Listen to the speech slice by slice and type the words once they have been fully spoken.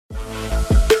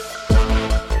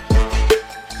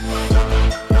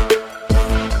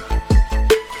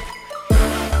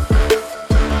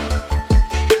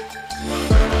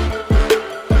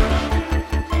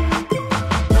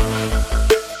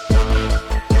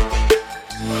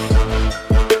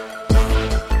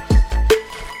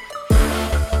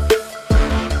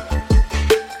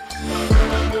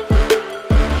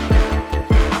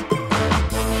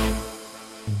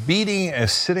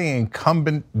as sitting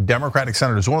incumbent Democratic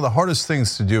senator is one of the hardest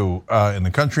things to do in the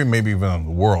country, maybe even in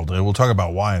the world. And we'll talk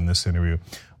about why in this interview.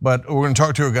 But we're going to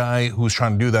talk to a guy who's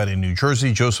trying to do that in New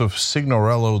Jersey. Joseph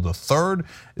Signorello III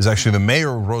is actually the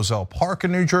mayor of Roselle Park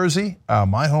in New Jersey,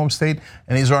 my home state,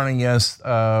 and he's running against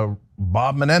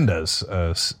Bob Menendez,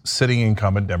 sitting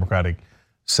incumbent Democratic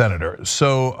senator.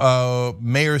 So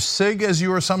Mayor Sig, as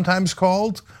you are sometimes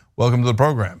called, welcome to the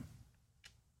program.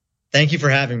 Thank you for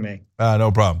having me.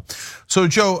 No problem. So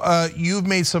Joe, you've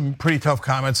made some pretty tough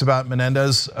comments about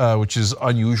Menendez, which is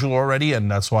unusual already, and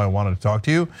that's why I wanted to talk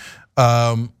to you.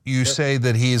 You say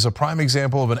that he is a prime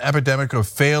example of an epidemic of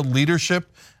failed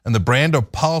leadership and the brand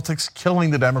of politics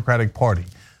killing the Democratic Party.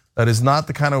 That is not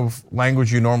the kind of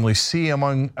language you normally see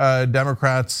among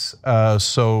Democrats,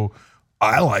 so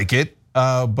I like it.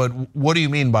 But what do you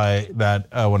mean by that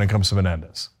when it comes to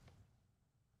Menendez?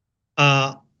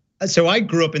 So I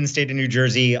grew up in the state of New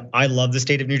Jersey. I love the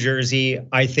state of New Jersey.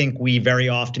 I think we very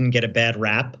often get a bad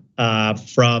rap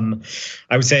from,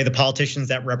 I would say, the politicians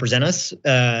that represent us.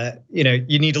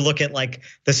 You need to look at like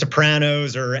The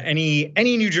Sopranos or any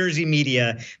New Jersey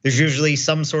media. There's usually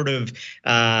some sort of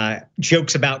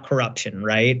jokes about corruption,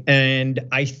 right? And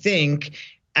I think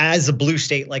as a blue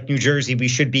state like New Jersey, we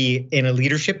should be in a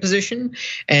leadership position.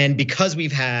 And because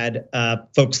we've had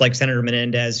folks like Senator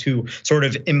Menendez who sort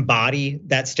of embody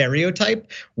that stereotype,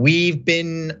 we've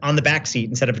been on the back seat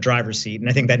instead of a driver's seat. And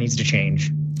I think that needs to change.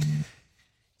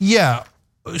 Yeah.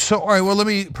 So, all right, well, let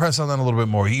me press on that a little bit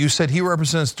more. You said he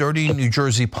represents dirty New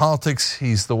Jersey politics.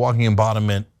 He's the walking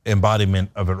embodiment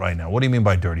of it right now. What do you mean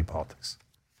by dirty politics?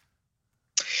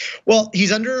 Well,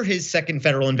 he's under his second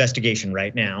federal investigation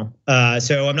right now.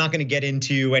 So I'm not going to get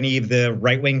into any of the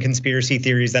right-wing conspiracy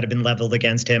theories that have been leveled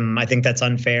against him. I think that's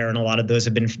unfair, and a lot of those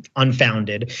have been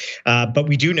unfounded. But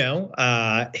we do know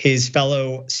his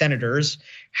fellow senators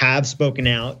have spoken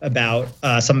out about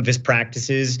some of his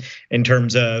practices in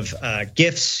terms of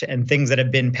gifts and things that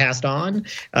have been passed on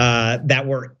that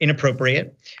were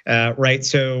inappropriate, right?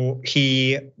 So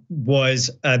he was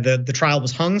the trial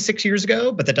was hung 6 years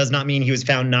ago, but that does not mean he was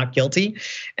found not guilty.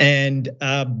 And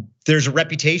there's a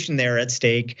reputation there at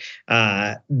stake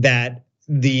that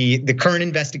the current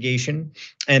investigation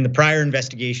and the prior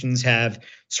investigations have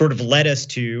sort of led us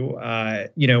to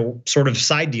sort of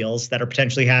side deals that are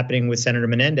potentially happening with Senator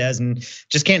Menendez, and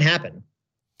just can't happen.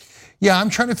 Yeah, I'm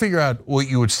trying to figure out what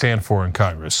you would stand for in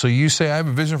Congress. So you say I have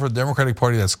a vision for the Democratic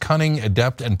Party that's cunning,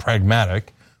 adept, and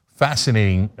pragmatic.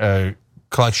 Fascinating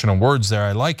collection of words there.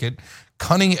 I like it.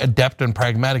 Cunning, adept, and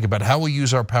pragmatic about how we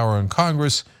use our power in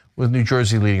Congress, with New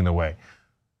Jersey leading the way.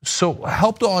 So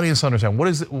help the audience understand, what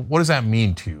does that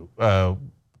mean to you?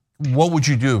 What would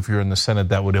you do if you're in the Senate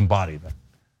that would embody that?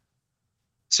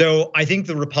 So I think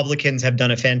the Republicans have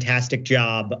done a fantastic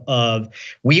job of,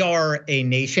 we are a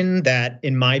nation that,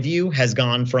 in my view, has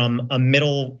gone from a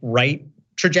middle right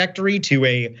trajectory to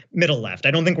a middle left.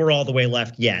 I don't think we're all the way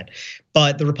left yet,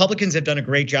 but the Republicans have done a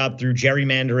great job through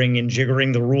gerrymandering and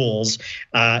jiggering the rules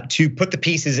to put the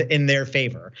pieces in their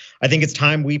favor. I think it's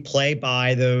time we play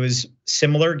by those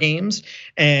similar games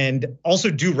and also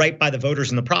do right by the voters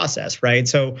in the process, right?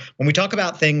 So when we talk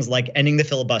about things like ending the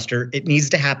filibuster, it needs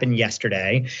to happen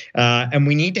yesterday. And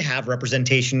we need to have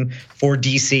representation for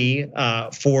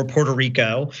DC, for Puerto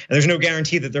Rico. And there's no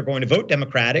guarantee that they're going to vote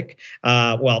Democratic.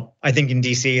 Well, I think in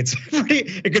DC,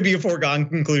 it could be a foregone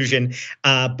conclusion.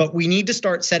 But we need to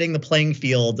start setting the playing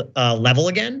field level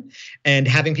again and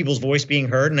having people's voice being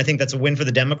heard. And I think that's a win for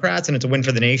the Democrats and it's a win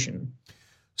for the nation.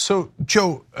 So,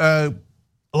 Joe, a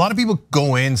lot of people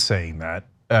go in saying that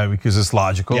because it's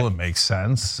logical, It makes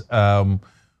sense. But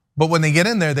when they get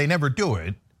in there, they never do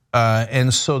it.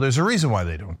 And so there's a reason why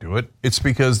they don't do it. It's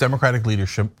because Democratic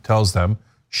leadership tells them,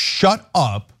 shut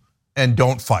up and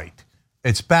don't fight.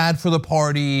 It's bad for the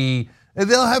party.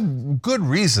 They'll have good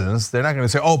reasons. They're not going to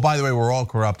say, oh, by the way, we're all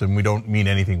corrupt and we don't mean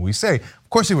anything we say. Of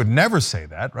course, they would never say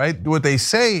that, right? What they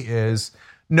say is,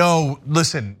 no,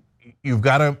 listen, you've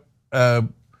got to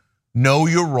know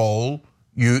your role.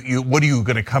 What are you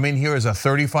going to come in here as a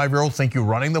 35-year-old, think you're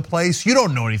running the place? You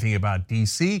don't know anything about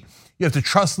DC. You have to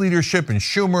trust leadership and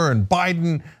Schumer and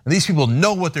Biden, and these people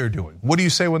know what they're doing. What do you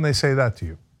say when they say that to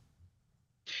you?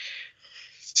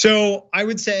 So I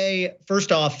would say,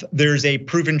 first off, there's a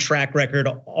proven track record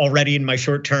already in my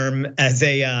short term as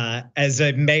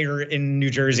a mayor in New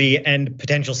Jersey and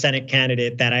potential Senate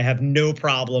candidate that I have no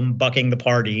problem bucking the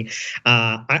party.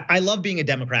 I love being a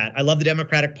Democrat. I love the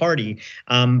Democratic Party,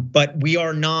 but we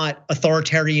are not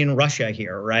authoritarian Russia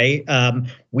here, right?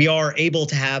 We are able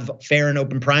to have fair and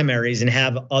open primaries and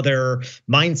have other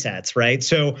mindsets, right?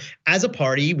 So as a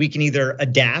party, we can either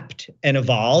adapt and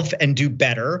evolve and do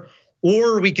better,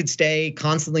 or we could stay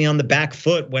constantly on the back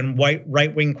foot when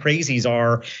right-wing crazies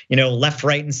are, left,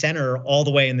 right, and center all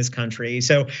the way in this country.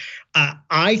 So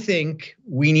I think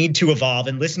we need to evolve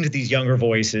and listen to these younger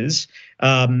voices,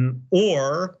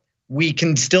 or we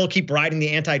can still keep riding the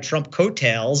anti-Trump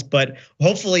coattails, but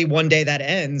hopefully one day that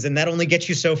ends, and that only gets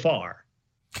you so far.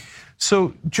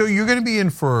 So, Joe, you're going to be in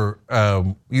for,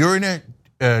 you're in a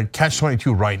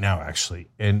catch-22 right now, actually,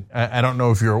 and I don't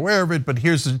know if you're aware of it, but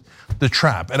here's the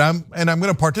trap, and I'm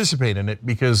going to participate in it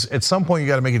because at some point you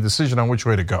got to make a decision on which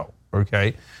way to go.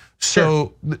 Okay,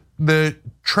 so sure. The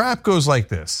trap goes like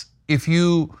this: if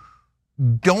you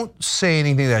don't say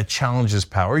anything that challenges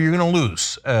power, you're going to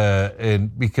lose,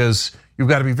 and because you've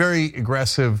got to be very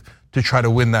aggressive to try to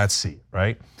win that seat,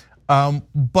 right?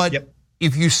 But yep.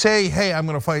 If you say, "Hey, I'm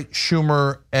going to fight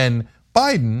Schumer and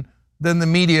Biden," then the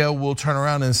media will turn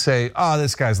around and say,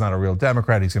 this guy's not a real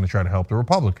Democrat. He's going to try to help the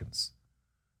Republicans,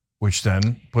 which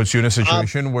then puts you in a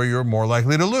situation where you're more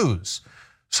likely to lose.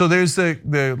 So there's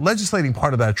the legislating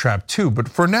part of that trap too. But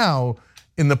for now,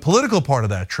 in the political part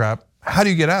of that trap, how do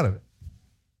you get out of it?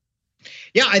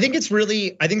 Yeah, I think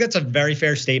that's a very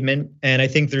fair statement, and I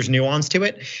think there's nuance to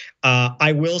it.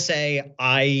 I will say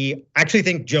I actually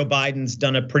think Joe Biden's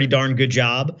done a pretty darn good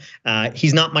job.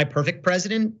 He's not my perfect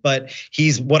president, but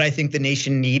he's what I think the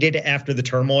nation needed after the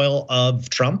turmoil of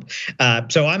Trump.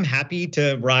 So I'm happy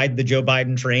to ride the Joe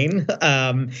Biden train,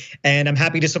 and I'm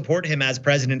happy to support him as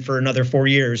president for another 4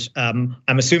 years. I'm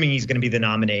assuming he's going to be the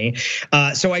nominee.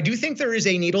 So I do think there is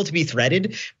a needle to be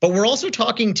threaded, but we're also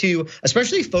talking to,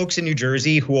 especially folks in New Jersey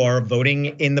who are voting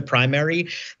in the primary.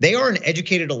 They are an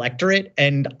educated electorate,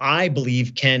 and I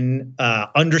believe can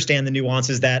understand the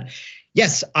nuances that,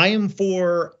 yes, I am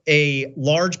for a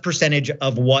large percentage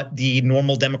of what the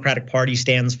normal Democratic Party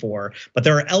stands for, but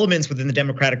there are elements within the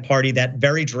Democratic Party that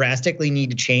very drastically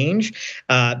need to change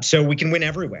so we can win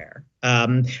everywhere.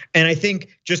 And I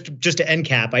think just to end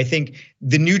cap, I think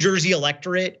the New Jersey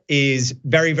electorate is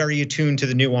very, very attuned to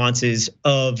the nuances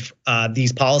of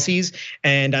these policies,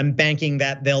 and I'm banking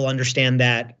that they'll understand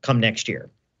that come next year.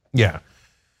 Yeah.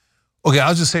 Okay,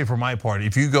 I'll just say for my part,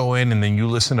 if you go in and then you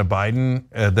listen to Biden,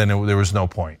 then there was no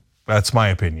point. That's my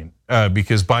opinion,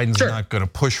 because Biden's not going to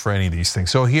push for any of these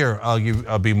things. So here,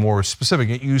 I'll be more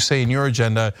specific. You say in your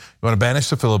agenda, you want to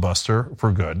banish the filibuster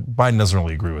for good. Biden doesn't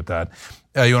really agree with that.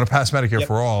 You want to pass Medicare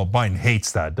for all. Biden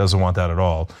hates that, doesn't want that at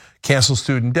all. Cancel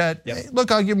student debt. Yep.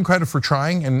 Look, I'll give him credit for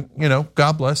trying, and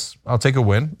God bless. I'll take a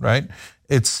win, right?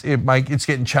 It's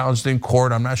getting challenged in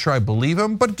court. I'm not sure I believe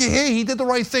him, but hey, he did the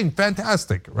right thing.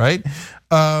 Fantastic, right?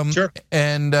 Sure.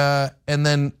 And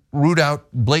then root out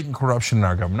blatant corruption in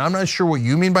our government. I'm not sure what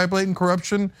you mean by blatant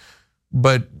corruption,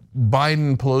 but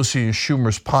Biden, Pelosi, and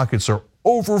Schumer's pockets are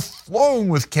overflowing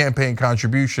with campaign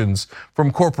contributions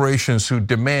from corporations who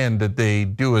demand that they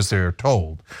do as they're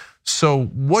told. So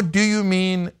what do you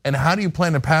mean, and how do you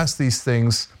plan to pass these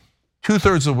things,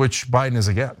 2/3 of which Biden is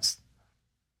against?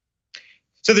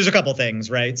 So there's a couple things,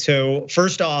 right? So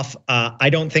first off, I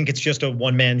don't think it's just a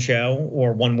one-man show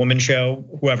or one-woman show,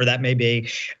 whoever that may be.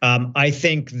 I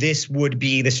think this would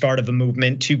be the start of a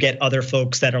movement to get other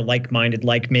folks that are like-minded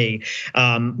like me,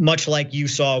 much like you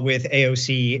saw with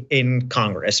AOC in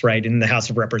Congress, right, in the House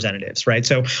of Representatives, right?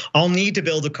 So I'll need to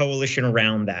build a coalition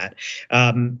around that.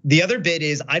 The other bit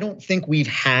is I don't think we've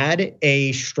had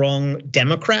a strong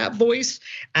Democrat voice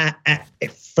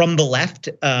from the left.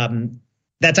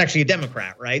 That's actually a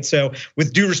Democrat, right? So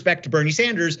with due respect to Bernie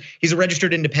Sanders, he's a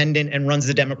registered independent and runs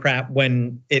the Democrat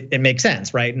when it makes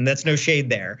sense, right? And that's no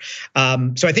shade there.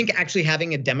 So I think actually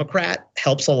having a Democrat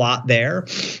helps a lot there.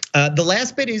 The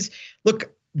last bit is,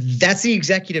 look, that's the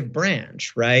executive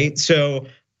branch, right? So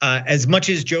as much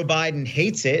as Joe Biden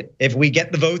hates it, if we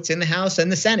get the votes in the House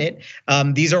and the Senate,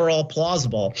 these are all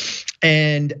plausible.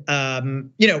 And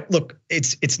look,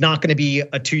 it's not going to be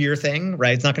a 2-year thing,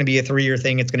 right? It's not going to be a 3-year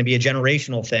thing. It's going to be a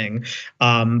generational thing.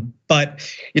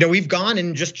 But we've gone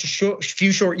in just a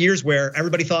few short years where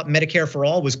everybody thought Medicare for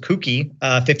all was kooky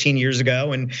 15 years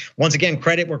ago. And once again,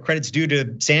 credit where credit's due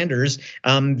to Sanders.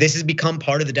 This has become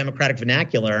part of the Democratic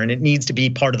vernacular, and it needs to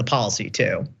be part of the policy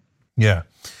too. Yeah.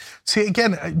 See,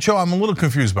 again, Joe, I'm a little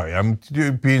confused by you. I'm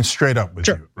being straight up with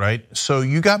you, right? So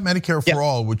you got Medicare for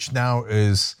all, which now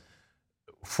is,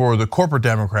 for the corporate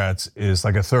Democrats, is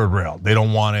like a third rail. They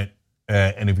don't want it.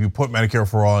 And if you put Medicare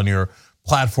for all on your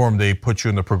platform, they put you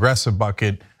in the progressive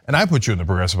bucket. And I put you in the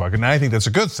progressive bucket. And I think that's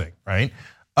a good thing, right?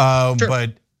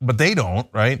 But they don't,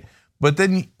 right? But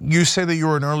then you say that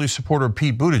you're an early supporter of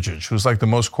Pete Buttigieg, who's like the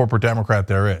most corporate Democrat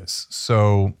there is.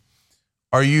 So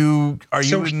are you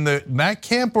in that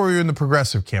camp, or are you in the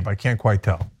progressive camp? I can't quite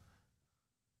tell.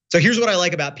 So here's what I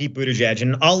like about Pete Buttigieg,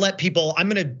 and I'm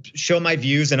gonna show my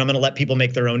views and I'm gonna let people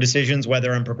make their own decisions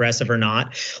whether I'm progressive or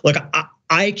not. Look,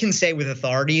 I can say with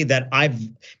authority that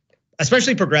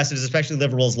especially progressives, especially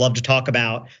liberals, love to talk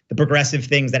about the progressive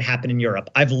things that happen in Europe.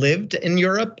 I've lived in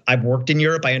Europe, I've worked in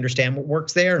Europe, I understand what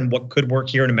works there and what could work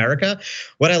here in America.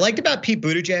 What I liked about Pete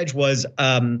Buttigieg was,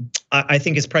 I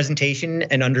think his presentation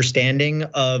and understanding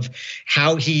of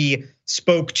how he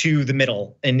spoke to the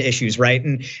middle in issues, right?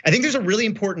 And I think there's a really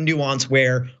important nuance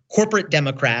where corporate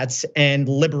Democrats and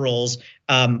liberals,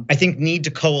 I think, need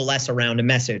to coalesce around a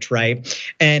message, right?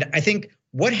 And I think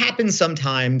what happens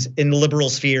sometimes in the liberal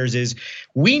spheres is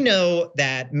we know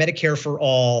that Medicare for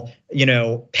all,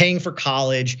 paying for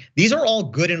college, these are all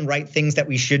good and right things that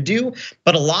we should do.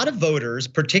 But a lot of voters,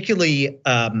 particularly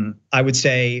I would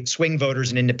say swing voters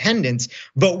and independents,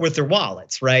 vote with their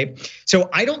wallets, right? So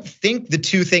I don't think the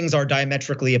two things are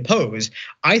diametrically opposed.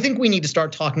 I think we need to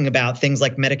start talking about things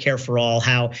like Medicare for all,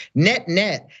 how net,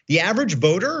 the average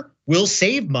voter will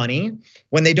save money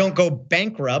when they don't go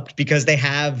bankrupt because they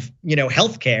have,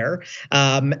 health care.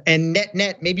 And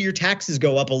net, maybe your taxes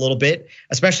go up a little bit,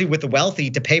 especially with the wealthy,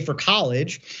 to pay for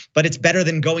college, but it's better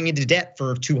than going into debt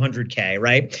for 200K,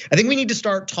 right? I think we need to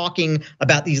start talking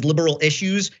about these liberal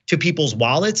issues to people's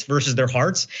wallets versus their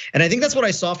hearts. And I think that's what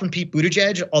I saw from Pete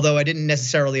Buttigieg, although I didn't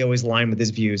necessarily always align with his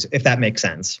views, if that makes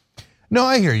sense. No,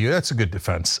 I hear you. That's a good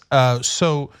defense.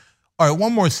 So, all right,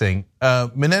 one more thing.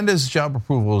 Menendez job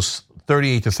approvals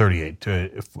 38 to 38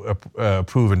 to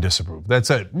approve and disapprove.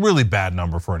 That's a really bad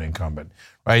number for an incumbent,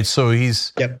 right? So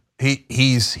he's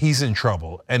in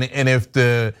trouble. And if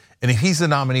he's the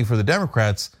nominee for the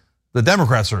Democrats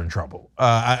are in trouble.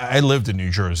 I lived in New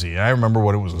Jersey. I remember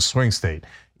when it was a swing state.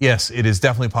 Yes, it is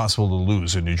definitely possible to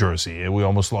lose in New Jersey. We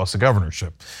almost lost the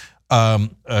governorship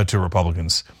to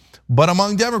Republicans. But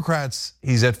among Democrats,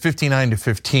 he's at 59 to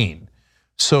 15.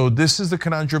 So this is the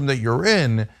conundrum that you're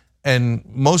in, and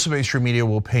most of mainstream media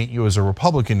will paint you as a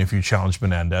Republican if you challenge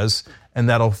Menendez, and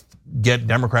that'll get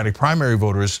Democratic primary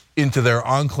voters into their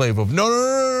enclave of no,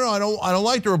 I don't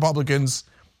like the Republicans.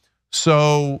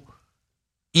 So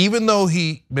even though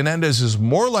Menendez is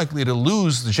more likely to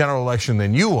lose the general election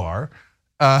than you are,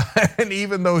 and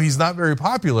even though he's not very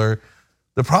popular,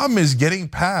 the problem is getting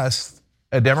past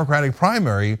a Democratic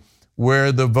primary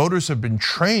where the voters have been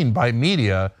trained by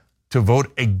media to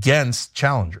vote against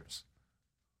challengers.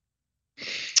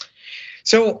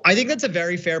 So I think that's a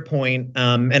very fair point,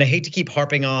 and I hate to keep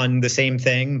harping on the same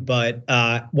thing, but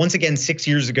once again, 6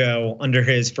 years ago, under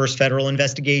his first federal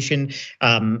investigation,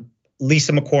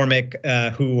 Lisa McCormick,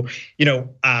 who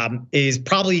is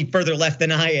probably further left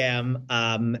than I am,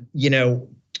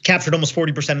 captured almost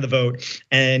 40% of the vote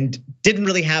and didn't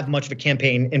really have much of a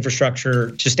campaign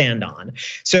infrastructure to stand on.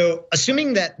 So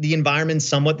assuming that the environment's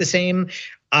somewhat the same,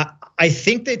 I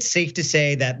think that it's safe to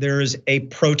say that there's a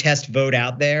protest vote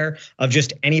out there of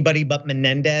just anybody but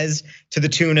Menendez to the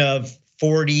tune of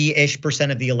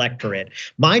 40-ish% of the electorate.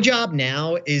 My job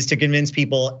now is to convince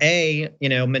people, A,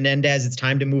 Menendez, it's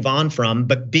time to move on from,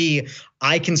 but B,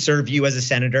 I can serve you as a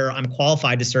senator. I'm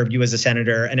qualified to serve you as a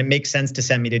senator, and it makes sense to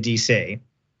send me to DC.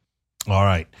 All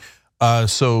right,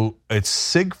 so it's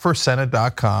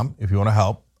sigforsenate.com if you want to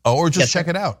help. Or just check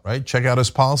it out, right? Check out his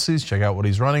policies, check out what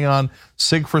he's running on,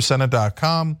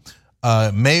 sigforsenate.com.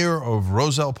 Mayor of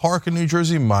Roselle Park in New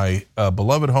Jersey, my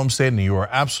beloved home state, and you are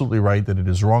absolutely right that it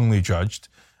is wrongly judged.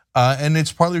 And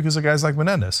it's partly because of guys like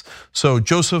Menendez. So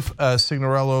Joseph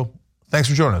Signorello, thanks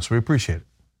for joining us. We appreciate it.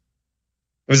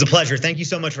 It was a pleasure. Thank you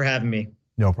so much for having me.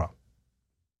 No problem.